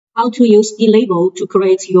How to use Dlabel to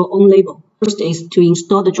create your own label. First is to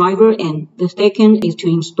install the driver, and the second is to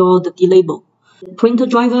install the Dlabel. Printer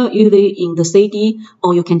driver usually in the CD,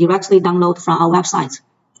 or you can directly download from our website.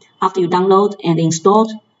 After you download and install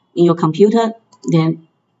in your computer, then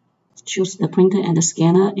choose the printer and the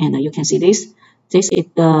scanner, and you can see this. This is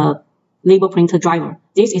the label printer driver.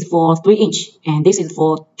 This is for 3-inch, and this is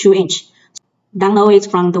for 2-inch. Download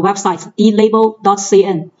it from the website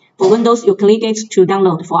dlabel.cn. For Windows, you click it to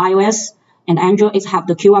download. For iOS and Android, it have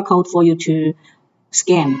the QR code for you to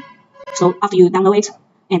scan. So after you download it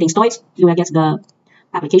and install it, you will get the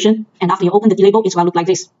application. And after you open the Dlabel, it will look like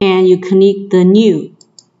this. And you click the new.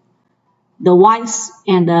 The width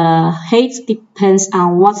and the height depends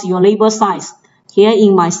on what's your label size. Here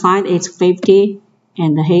in my side, it's 50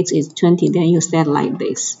 and the height is 20. Then you set like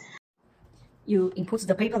this. You input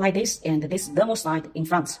the paper like this, and this thermal side in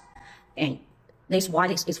front. And this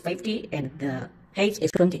width is 50 and the height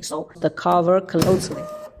is 20. So the cover closely.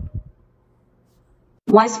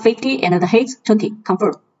 Width 50 and the height 20.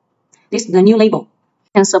 Confirm. This is the new label.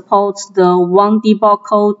 And supports the 1D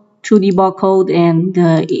barcode, 2D barcode, and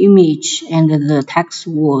the image and the text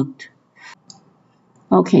word.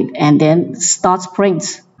 Okay, and then start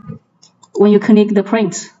print. When you click the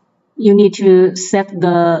print, you need to set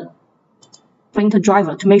the printer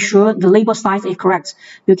driver to make sure the label size is correct.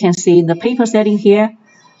 You can see the paper setting here.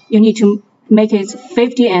 You need to make it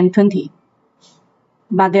 50 and 20.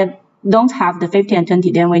 But they don't have the 50 and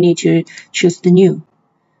 20, then we need to choose the new.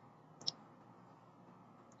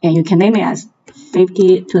 And you can name it as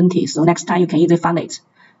 50, 20. So next time you can easily find it.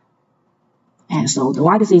 And so the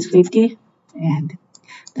width is 50 and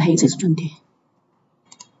the height is 20.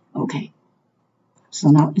 Okay. So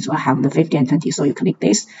now it will have the 50 and 20. So you click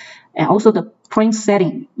this. And also the print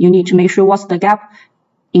setting. You need to make sure what's the gap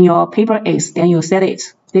in your paper is. Then you set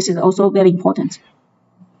it. This is also very important.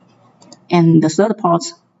 And the third part,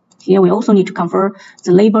 here we also need to confirm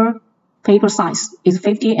the label paper size is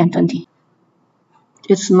 50 and 20.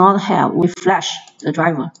 It's not help. We flash the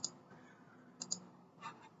driver.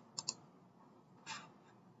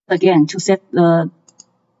 Again, to set the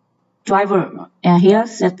driver, and here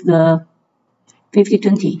set the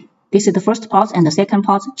 50-20. This is the first part, and the second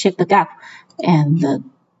part, check the gap. And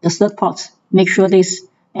the third part, make sure this.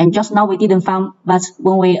 And just now we didn't find, but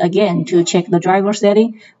when we again to check the driver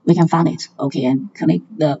setting, we can find it. Okay, and click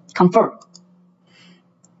the confirm.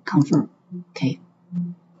 Confirm. Okay.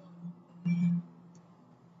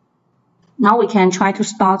 Now we can try to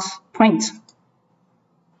start print.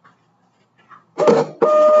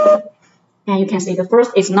 And you can see the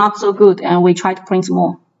first is not so good, and we try to print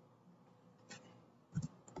more.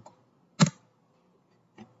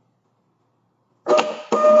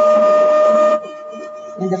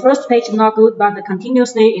 And the first page is not good, but the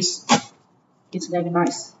continuously it's very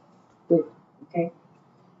nice. Good. Okay.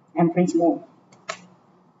 And print more.